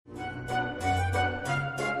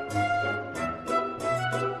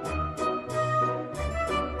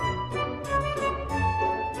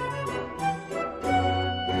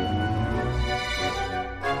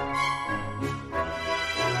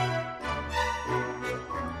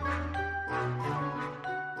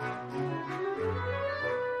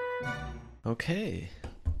Okay.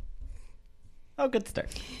 Oh, good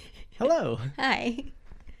start. Hello. Hi.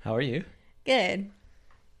 How are you? Good.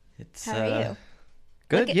 It's How are you?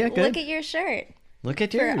 good. Good. Look at your shirt. Look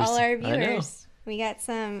at yours. For all our I know. viewers. We got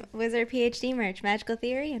some Wizard PhD merch, Magical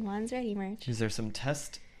Theory, and Juan's Ready merch. These are some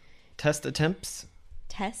test attempts,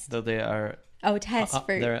 Test? though they are. Oh, test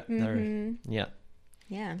for. They're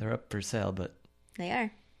Yeah, they're up for sale, but they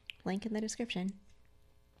are. Link in the description.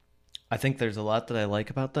 I think there's a lot that I like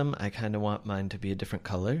about them. I kind of want mine to be a different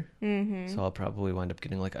color, so I'll probably wind up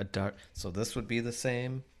getting like a dark. So this would be the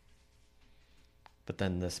same, but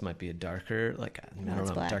then this might be a darker, like I Well, don't it's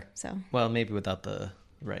know, black, dark. so. Well, maybe without the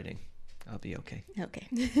writing, I'll be okay. Okay.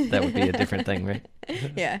 That would be a different thing, right?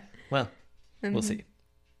 Yeah. Well, we'll see.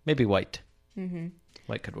 Maybe white. Mm-hmm.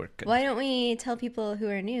 White could work good. Why don't we tell people who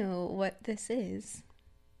are new what this is?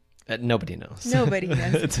 Nobody knows. Nobody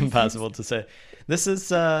knows. It's impossible to say. This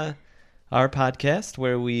is our podcast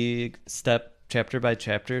where we step chapter by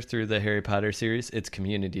chapter through the Harry Potter series. It's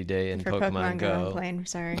Community Day in For Pokemon Go. I'm playing.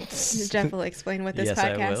 Sorry. Jeff will explain what this Yes,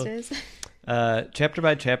 I podcast will. is. Chapter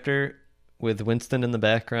by chapter with Winston in the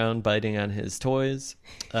background biting on his toys.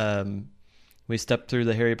 We step through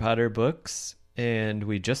the Harry Potter books, and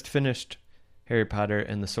we just finished Harry Potter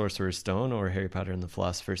and the Sorcerer's Stone, or Harry Potter and the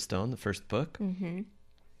Philosopher's Stone, the first book,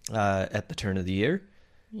 at the turn of the year.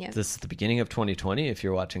 Yep. This is the beginning of 2020. If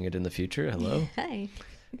you're watching it in the future, hello. Hi.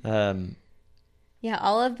 Um, Yeah,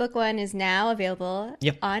 all of book one is now available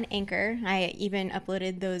Yep. on Anchor. I even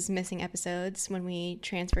uploaded those missing episodes when we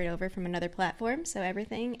transferred over from another platform. So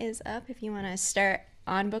everything is up if you want to start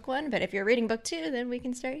on book one. But if you're reading book two, then we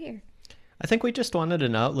can start here. I think we just wanted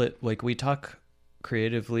an outlet. Like, we talk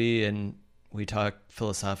creatively and we talk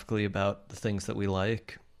philosophically about the things that we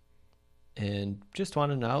like, and just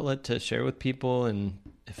wanted an outlet to share with people. And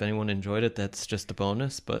if anyone enjoyed it, that's just a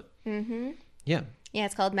bonus. But yeah,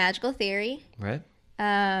 it's called Magical Theory. right.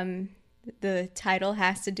 The title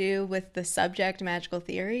has to do with the subject, magical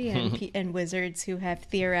theory, and wizards who have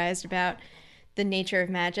theorized about the nature of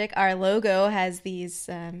magic. Our logo has these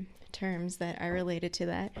terms that are related to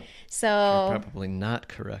that. So Probably not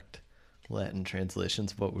correct Latin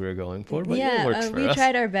translations of what we were going for, but yeah, it works for we us.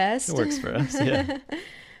 tried our best. It works for us, yeah.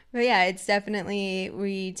 But yeah, it's definitely,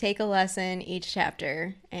 we take a lesson each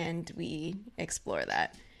chapter and we explore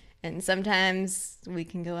that. And sometimes we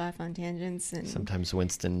can go off on tangents. And Sometimes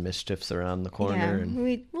Winston mischiefs around the corner and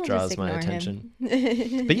we'll draws just my ignore attention.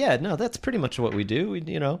 him. But yeah, no, that's pretty much what we do. We,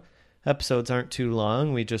 episodes aren't too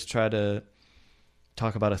long. We just try to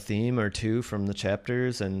talk about a theme or two from the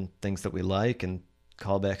chapters and things that we like, and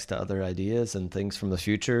callbacks to other ideas and things from the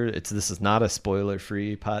future. This is not a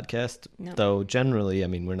spoiler-free podcast, No. though generally,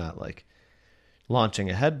 we're not like launching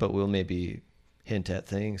ahead, but we'll maybe hint at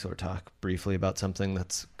things or talk briefly about something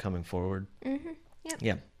that's coming forward. Yep.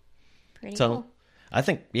 Yeah. Pretty So cool. I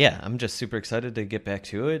think, I'm just super excited to get back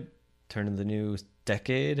to it. Turn of the new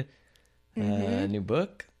decade, new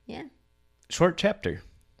book, Yeah. short chapter.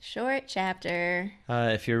 Short chapter.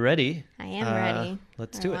 If you're ready, I am ready.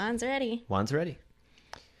 Let's do it. Juan's ready. Juan's ready.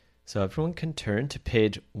 So everyone can turn to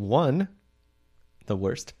page 1, The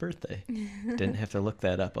Worst Birthday. Didn't have to look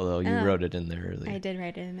that up, although you Oh. wrote it in there earlier. I did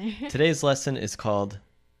write it in there. Today's lesson is called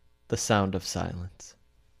The Sound of Silence.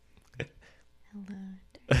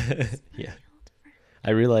 Hello. Yeah.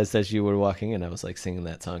 I realized as you were walking in, I was like singing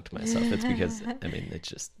that song to myself. It's because, it's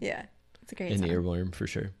just Yeah. It's a great an song. earworm for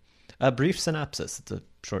sure. A brief synopsis. It's a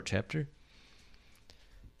short chapter.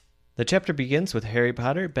 The chapter begins with Harry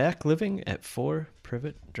Potter back living at 4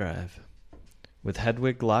 Privet Drive, with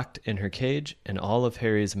Hedwig locked in her cage and all of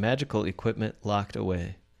Harry's magical equipment locked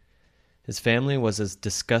away. His family was as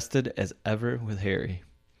disgusted as ever with Harry,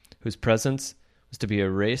 whose presence was to be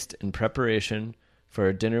erased in preparation for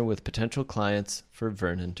a dinner with potential clients for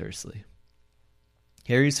Vernon Dursley.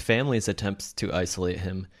 Harry's family's attempts to isolate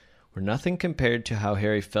him were nothing compared to how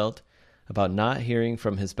Harry felt about not hearing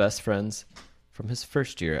from his best friends from his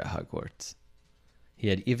first year at Hogwarts. He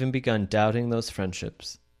had even begun doubting those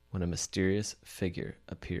friendships when a mysterious figure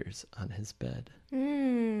appears on his bed.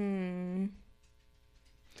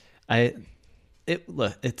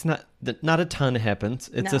 Look, it's not a ton happens.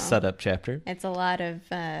 It's No. a setup chapter. It's a lot of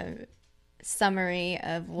summary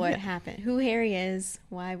of what happened, who Harry is,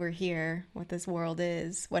 why we're here, what this world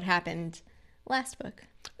is, what happened last book.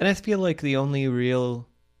 And I feel like the only real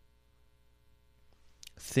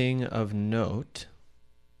thing of note,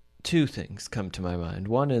 2 things come to my mind.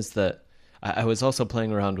 One is that I was also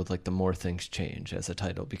playing around with like the More Things Change as a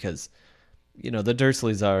title, because, the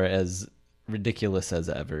Dursleys are as ridiculous as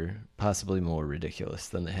ever, possibly more ridiculous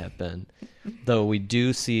than they have been. Though we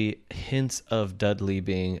do see hints of Dudley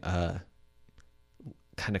being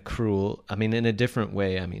kind of cruel. I mean, in a different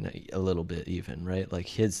way. I mean, a little bit even, right? Like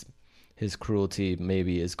his cruelty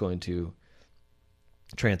maybe is going to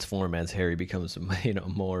transform as Harry becomes,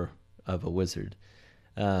 more of a wizard.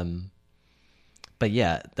 But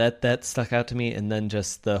yeah, that stuck out to me. And then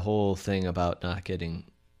just the whole thing about not getting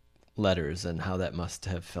letters and how that must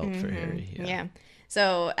have felt for Harry. Yeah.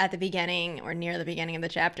 So at the beginning or near the beginning of the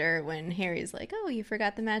chapter, when Harry's like, "Oh, you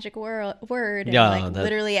forgot the magic word," and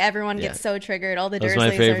literally everyone gets so triggered. All the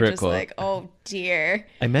Dursleys are just quote. Like, "Oh dear."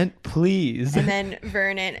 I meant please. And then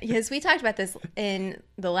Vernon, because we talked about this in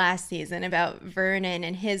the last season about Vernon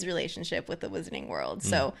and his relationship with the Wizarding World.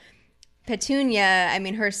 So Petunia, I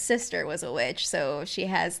mean, her sister was a witch, so she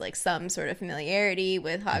has like some sort of familiarity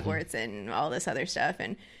with Hogwarts and all this other stuff.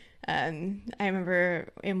 And I remember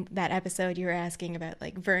in that episode you were asking about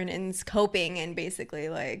like Vernon's coping, and basically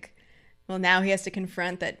like, well, now he has to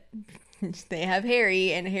confront that they have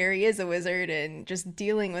Harry and Harry is a wizard, and just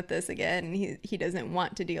dealing with this again. And he doesn't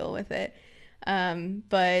want to deal with it.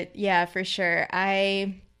 But yeah, for sure.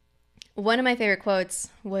 One of my favorite quotes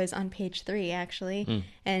was on page 3, actually.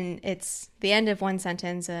 And it's the end of one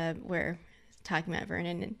sentence where talking about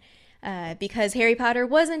Vernon. And because Harry Potter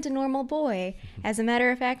wasn't a normal boy. As a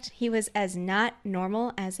matter of fact, he was as not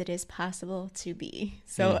normal as it is possible to be.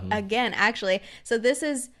 So again, actually, so this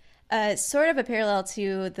is sort of a parallel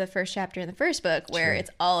to the first chapter in the first book, where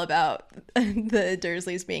it's all about the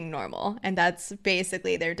Dursleys being normal. And that's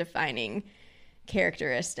basically their defining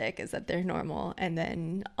characteristic, is that they're normal. And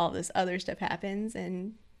then all this other stuff happens,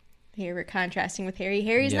 and here we're contrasting with Harry.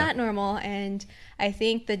 Harry's not normal, and I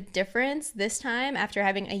think the difference this time, after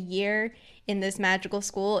having a year in this magical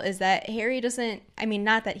school, is that Harry doesn't, I mean,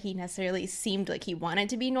 not that he necessarily seemed like he wanted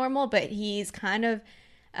to be normal, but he's kind of,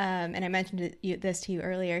 and I mentioned this to you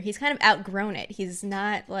earlier, he's kind of outgrown it. He's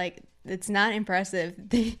not like, it's not impressive.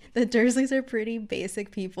 The Dursleys are pretty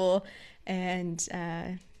basic people, and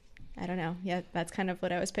I don't know. Yeah, that's kind of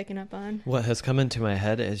what I was picking up on. What has come into my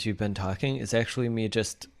head as you've been talking is actually me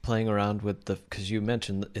just playing around with because you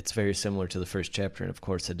mentioned it's very similar to the first chapter, and of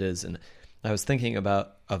course it is. And I was thinking of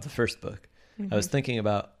the first book. I was thinking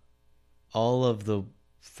about all of the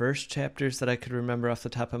first chapters that I could remember off the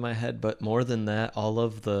top of my head, but more than that, all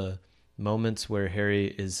of the moments where Harry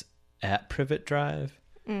is at Privet Drive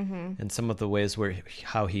and some of the ways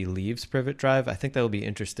how he leaves Privet Drive. I think that will be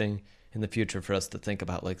interesting in the future for us to think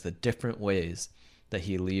about, like the different ways that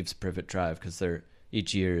he leaves Privet Drive, because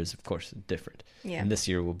each year is of course different. And this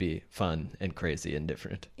year will be fun and crazy and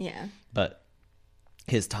different. But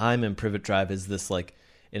his time in Privet Drive is this, like,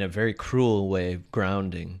 in a very cruel way,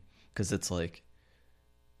 grounding, because it's like,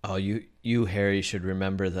 oh, you Harry should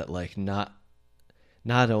remember that, like, not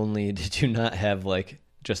only did you not have like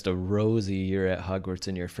just a rosy year at Hogwarts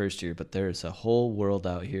in your first year, but there's a whole world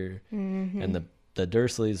out here, and the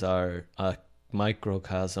Dursleys are a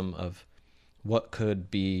microcosm of what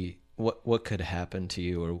could be, what could happen to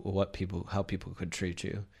you, or how people could treat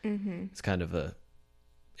you. It's kind of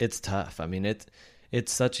it's tough. I mean,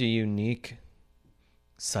 it's such a unique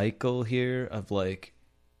cycle here of like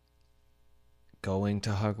going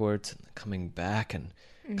to Hogwarts and coming back, and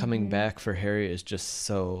coming back for Harry is just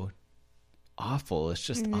so awful. It's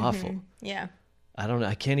just awful. Yeah. I don't know.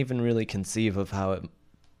 I can't even really conceive of how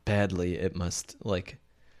badly it must like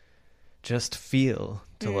just feel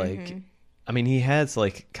to like, I mean, he has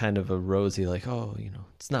like kind of a rosy, like, oh,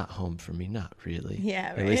 it's not home for me. Not really.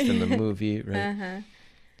 Yeah. Right. At least in the movie. Right.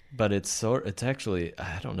 But it's actually,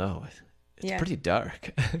 I don't know. It's pretty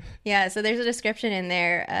dark. Yeah. So there's a description in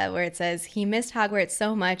there where it says he missed Hogwarts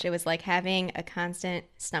so much it was like having a constant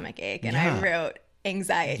stomach ache. And I wrote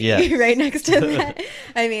anxiety right next to that.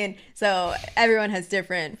 I mean, so everyone has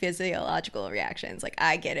different physiological reactions. Like,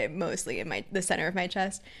 I get it mostly in the center of my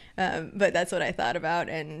chest, but that's what I thought about.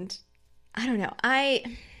 And I don't know.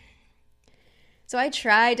 So I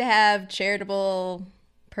tried to have charitable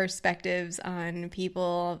perspectives on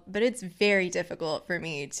people, but it's very difficult for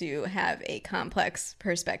me to have a complex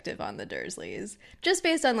perspective on the Dursleys, just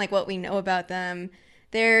based on like what we know about them.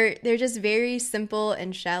 They're just very simple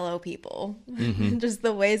and shallow people. Just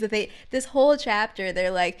the ways that this whole chapter,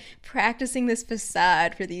 they're like practicing this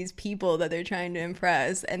facade for these people that they're trying to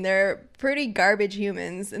impress. And they're pretty garbage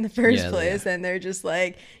humans in the first place. And they're just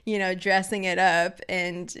like, dressing it up.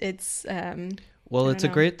 And it's, it's a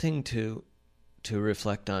great thing to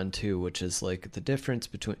reflect on too, which is like the difference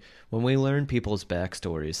between when we learn people's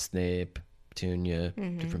backstories, Snape, Petunia,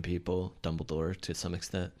 different people, Dumbledore to some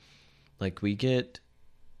extent, like we get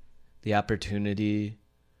the opportunity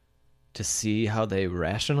to see how they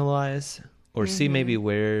rationalize or see maybe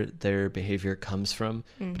where their behavior comes from,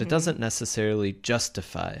 but it doesn't necessarily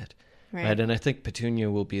justify it. right? And I think Petunia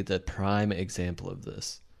will be the prime example of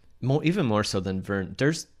this, even more so than Vernon.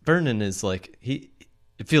 Vernon is like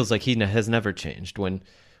it feels like he has never changed.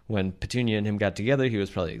 When Petunia and him got together, he was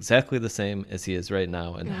probably exactly the same as he is right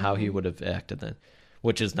now, and how he would have acted then,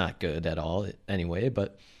 which is not good at all anyway.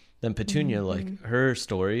 But then Petunia, like her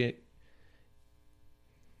story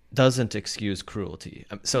doesn't excuse cruelty.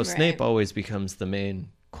 So Snape always becomes the main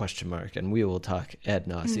question mark, and we will talk ad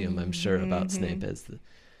nauseum, I'm sure, about Snape as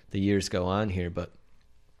the years go on here. But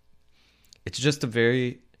it's just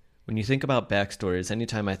when you think about backstories,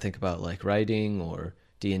 anytime I think about like writing or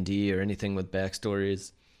D&D or anything with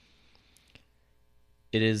backstories,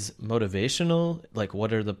 it is motivational, like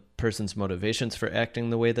what are the person's motivations for acting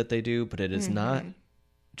the way that they do, but it is not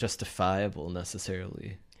justifiable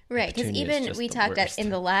necessarily. Right, because even we talked in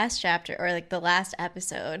the last chapter, or like the last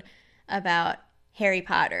episode, about Harry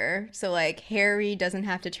Potter. So like Harry doesn't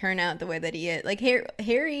have to turn out the way that he is. Like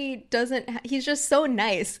Harry doesn't, he's just so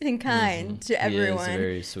nice and kind to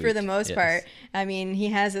everyone for the most part. I mean, he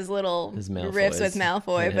has his little riffs with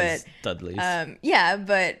Malfoy, but Dudleys. Yeah,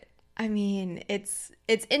 but I mean, it's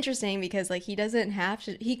interesting because like he doesn't have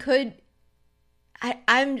to. He could.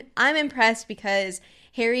 I'm impressed because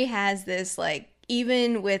Harry has this, like,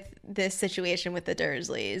 even with this situation with the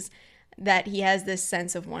Dursleys, that he has this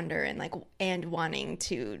sense of wonder and wanting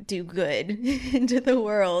to do good into the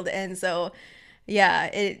world. And so,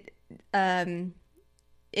 yeah,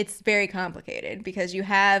 it's very complicated because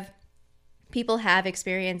people have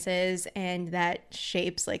experiences, and that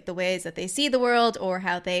shapes like the ways that they see the world or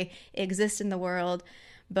how they exist in the world.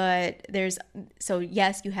 But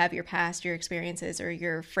yes, you have your past, your experiences, or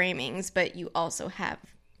your framings, but you also have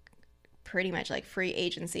pretty much like free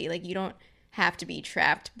agency. Like you don't have to be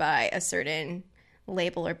trapped by a certain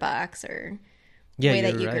label or box or way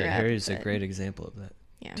that you grew up. Harry's a great example of that.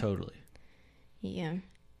 Yeah, totally. Yeah.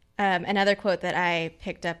 Another quote that I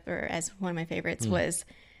picked up as one of my favorites was,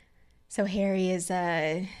 so Harry is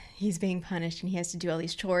he's being punished and he has to do all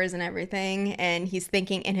these chores and everything, and he's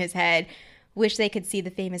thinking in his head, wish they could see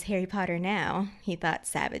the famous Harry Potter now, he thought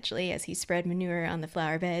savagely as he spread manure on the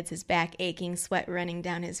flower beds, his back aching, sweat running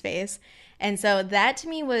down his face. And so that to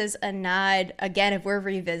me was a nod, again, if we're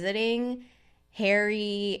revisiting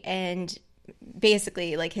Harry and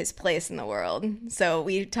basically like his place in the world. So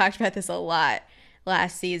we talked about this a lot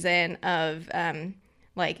last season of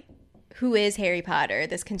like, who is Harry Potter,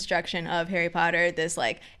 this construction of Harry Potter, this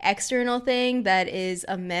like external thing that is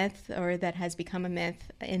a myth or that has become a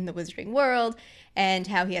myth in the wizarding world, and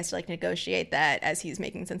how he has to like negotiate that as he's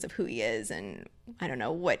making sense of who he is and I don't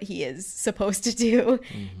know what he is supposed to do.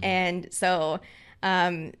 And so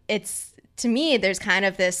it's, to me, there's kind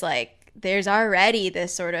of this like, there's already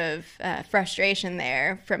this sort of frustration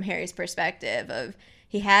there from Harry's perspective of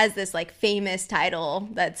he has this like famous title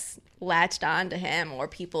that's latched onto him, or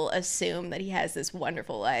people assume that he has this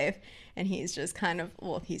wonderful life, and he's just kind of,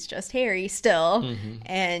 well, he's just Harry still.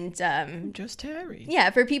 And just Harry. Yeah,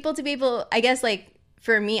 for people to be able, I guess, like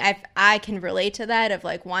for me, I can relate to that of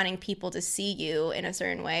like wanting people to see you in a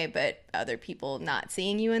certain way, but other people not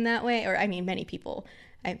seeing you in that way. Or I mean, many people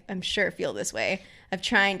I'm sure feel this way of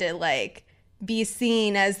trying to like be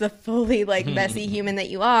seen as the fully like messy human that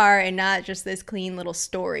you are, and not just this clean little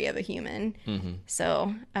story of a human.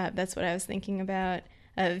 So that's what I was thinking about,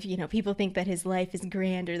 of, you know, people think that his life is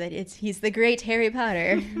grand, or that he's the great Harry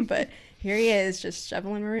Potter, but here he is just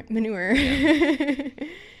shoveling manure.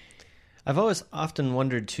 I've always often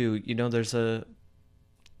wondered too, you know, there's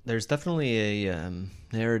definitely a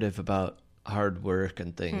narrative about hard work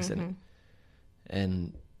and things,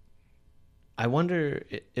 and I wonder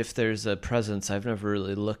if there's a presence, I've never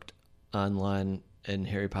really looked online in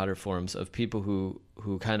Harry Potter forums, of people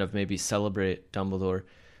who kind of maybe celebrate Dumbledore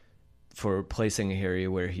for placing Harry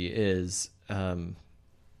where he is.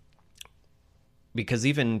 Because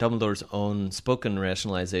even Dumbledore's own spoken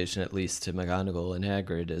rationalization, at least to McGonagall and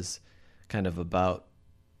Hagrid, is kind of about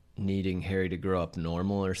needing Harry to grow up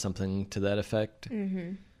normal or something to that effect.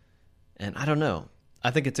 And I don't know.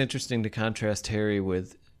 I think it's interesting to contrast Harry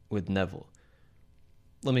with Neville.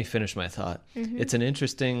 Let me finish my thought. It's an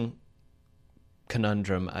interesting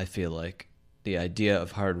conundrum, I feel like, the idea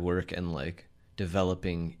of hard work and like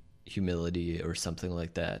developing humility or something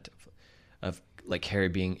like that, of like Harry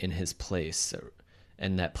being in his place,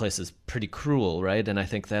 and that place is pretty cruel, right? And I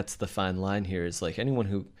think that's the fine line here, is like anyone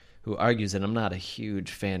who argues, and I'm not a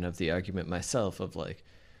huge fan of the argument myself, of like,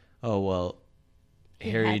 oh well,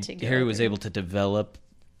 Harry was able to develop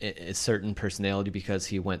a certain personality because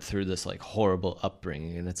he went through this like horrible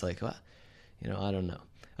upbringing, and it's like, well, you know, I don't know.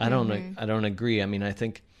 I don't agree. I mean, I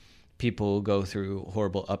think people go through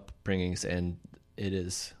horrible upbringings, and it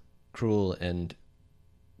is cruel and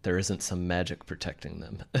there isn't some magic protecting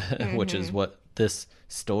them, which is what this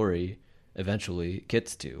story eventually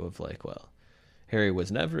gets to, of like, well, Harry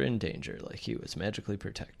was never in danger. Like, he was magically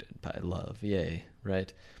protected by love. Yay.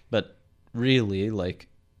 Right. But really, like,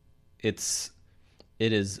 it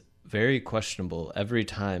is very questionable every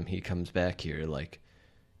time he comes back here. Like,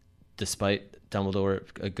 despite Dumbledore,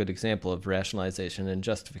 a good example of rationalization and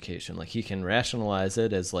justification, like, he can rationalize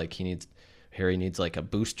it as like Harry needs like a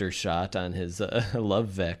booster shot on his love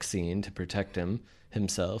vaccine to protect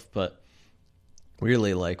himself. But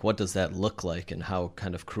really, like, what does that look like and how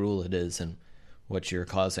kind of cruel it is and what you're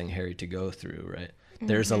causing Harry to go through, right? Mm-hmm.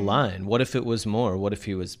 There's a line. What if it was more? What if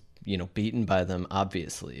he was, beaten by them,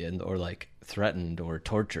 obviously, or like threatened or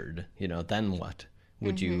tortured, then what?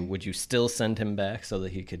 Would you still send him back so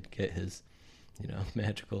that he could get his,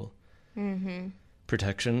 magical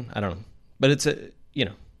protection? I don't know. But it's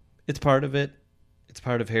it's part of it. It's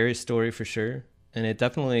part of Harry's story for sure. And it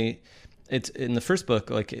definitely, it's in the first book,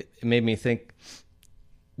 like it made me think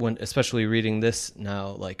when, especially reading this now,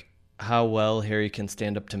 like how well Harry can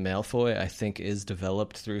stand up to Malfoy, I think is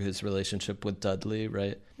developed through his relationship with Dudley,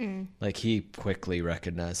 right? Like he quickly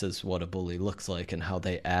recognizes what a bully looks like and how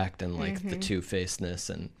they act and like the two-facedness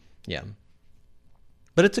and yeah.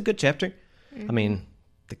 But it's a good chapter. I mean,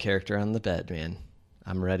 the character on the bed, man.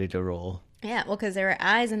 I'm ready to roll. Yeah, well, because there were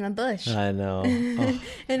eyes in the bush. I know. Oh.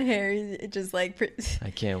 And Harry just like... I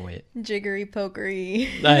can't wait. Jiggery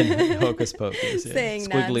pokery. I know, hocus pocus. Yeah. Saying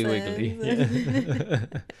squiggly nonsense. wiggly.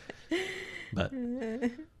 Yeah. But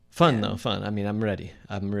fun though, fun. I mean, I'm ready.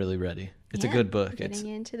 I'm really ready. It's a good book.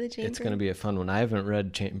 Into the chamber. It's going to be a fun one. I haven't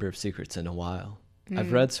read Chamber of Secrets in a while.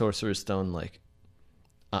 I've read Sorcerer's Stone like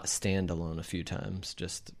standalone a few times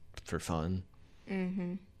just for fun.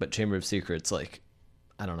 But Chamber of Secrets, like,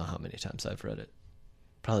 I don't know how many times I've read it.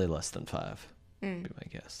 Probably less than 5, would be my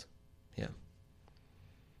guess. Yeah.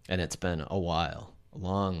 And it's been a while, a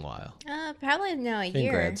long while. Probably a year.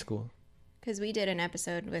 In grad school. Because we did an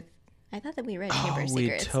episode with, I thought that we read Chamber of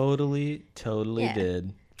Secrets. We totally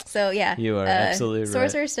did. So yeah. You are absolutely right.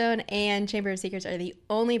 Sorcerer's Stone and Chamber of Secrets are the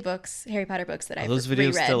only Harry Potter books that I've reread. Are those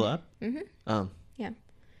videos still up? Yeah.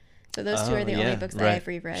 So those two are the only books that I've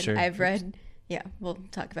reread. Sure. I've read, we'll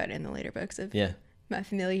talk about it in the later books of my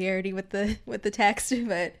familiarity with the text,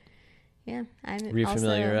 but yeah, I'm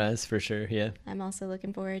refamiliarize for sure. Yeah, I'm also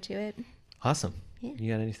looking forward to it. Awesome. Yeah.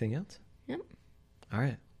 You got anything else? Yep. All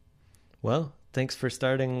right. Well, thanks for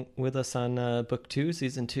starting with us on book 2,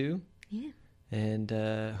 season 2. Yeah. And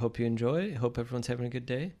hope you enjoy. Hope everyone's having a good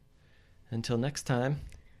day. Until next time,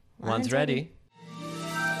 Wands ready.